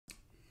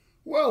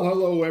Well,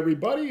 hello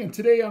everybody, and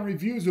today on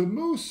Reviews with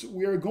Moose,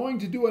 we are going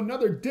to do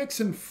another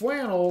Dixxon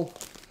Flannel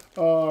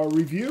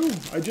review.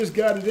 I just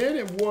got it in.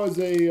 It was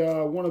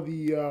a one of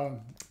the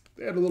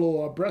they had a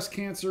little breast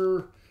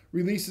cancer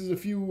releases a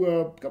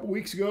couple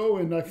weeks ago,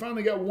 and I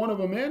finally got one of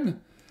them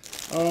in.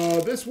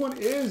 This one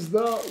is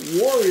the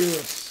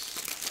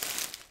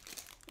Warrioress.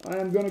 I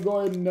am going to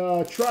go ahead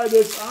and try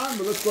this on,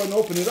 but let's go ahead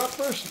and open it up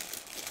first.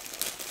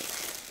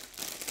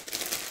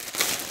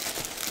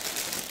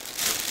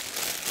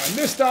 I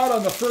missed out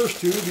on the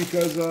first two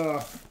because my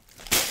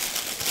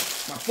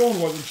phone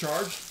wasn't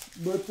charged.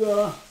 But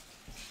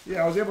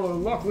yeah, I was able to,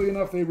 luckily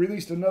enough, they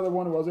released another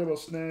one I was able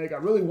to snag. I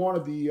really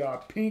wanted the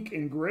pink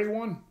and gray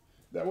one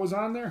that was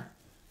on there,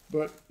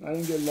 but I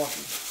didn't get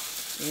lucky.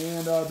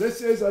 And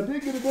this is, I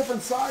did get a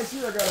different size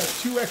here. I got a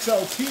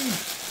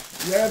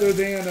 2XLT rather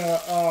than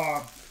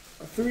a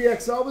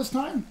 3XL this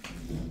time.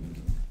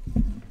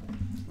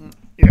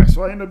 Yeah,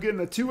 so I ended up getting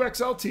a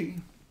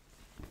 2XLT.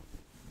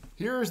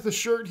 Here's the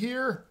shirt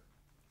here.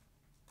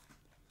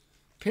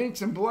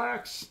 Pinks and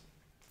blacks.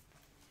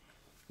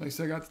 Like I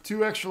said, I got the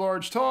 2 extra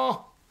large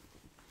tall.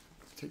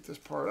 Take this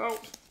part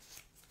out.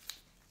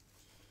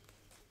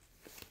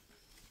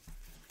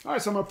 All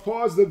right, so I'm going to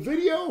pause the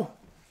video,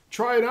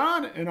 try it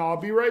on, and I'll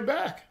be right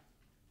back.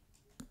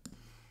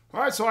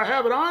 All right, so I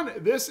have it on.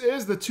 This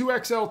is the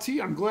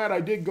 2XLT. I'm glad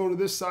I did go to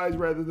this size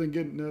rather than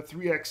getting the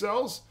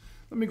 3XLs.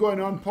 Let me go ahead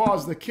and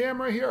unpause the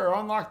camera here, or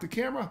unlock the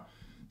camera,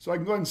 so I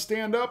can go ahead and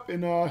stand up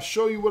and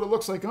show you what it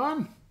looks like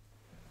on.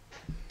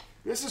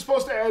 This is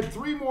supposed to add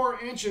 3 more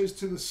inches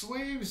to the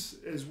sleeves,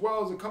 as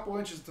well as a couple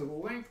inches to the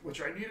length, which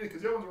I needed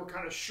because the other ones were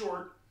kind of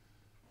short.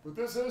 But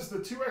this is the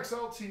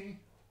 2XLT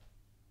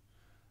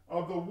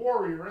of the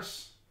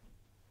Warrioress.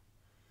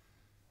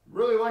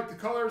 Really like the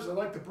colors. I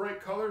like the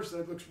bright colors.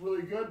 That looks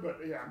really good. But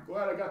yeah, I'm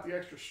glad I got the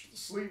extra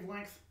sleeve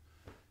length.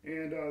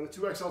 And the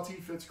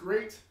 2XLT fits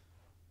great.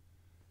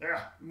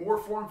 Yeah, more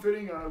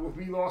form-fitting with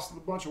me lost a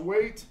bunch of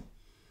weight.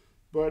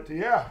 But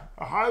yeah,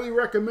 I highly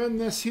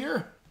recommend this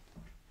here.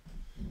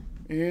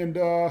 And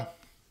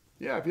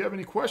yeah, if you have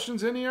any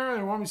questions in here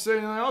and want me to say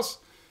anything else,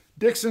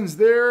 Dixxon's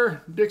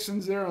there.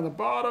 Dixxon's there on the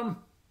bottom.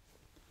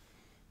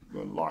 I'm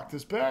going to lock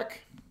this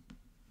back.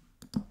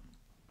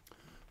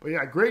 But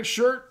yeah, great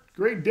shirt,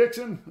 great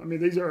Dixxon. I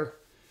mean, these are,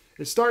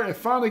 it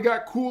finally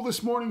got cool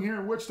this morning here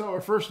in Wichita, our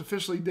first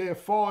officially day of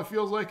fall, it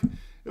feels like.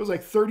 It was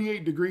like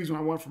 38 degrees when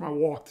I went for my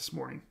walk this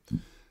morning.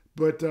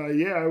 But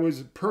yeah, it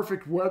was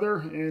perfect weather,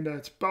 and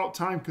it's about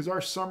time because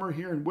our summer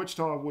here in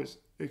Wichita was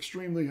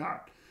extremely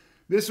hot.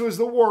 This was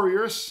the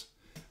Warrioress.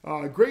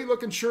 Great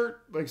looking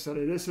shirt. Like I said,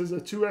 this is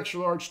a 2 extra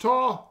large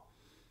tall.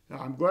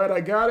 I'm glad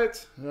I got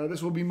it.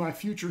 This will be my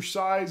future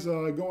size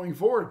going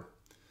forward.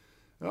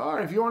 All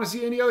right, if you want to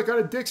see any other kind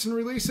of Dixxon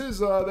releases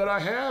that I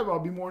have, I'll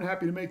be more than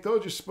happy to make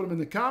those. Just put them in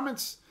the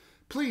comments.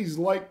 Please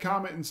like,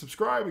 comment, and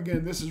subscribe.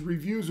 Again, this is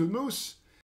Reviews with Moose.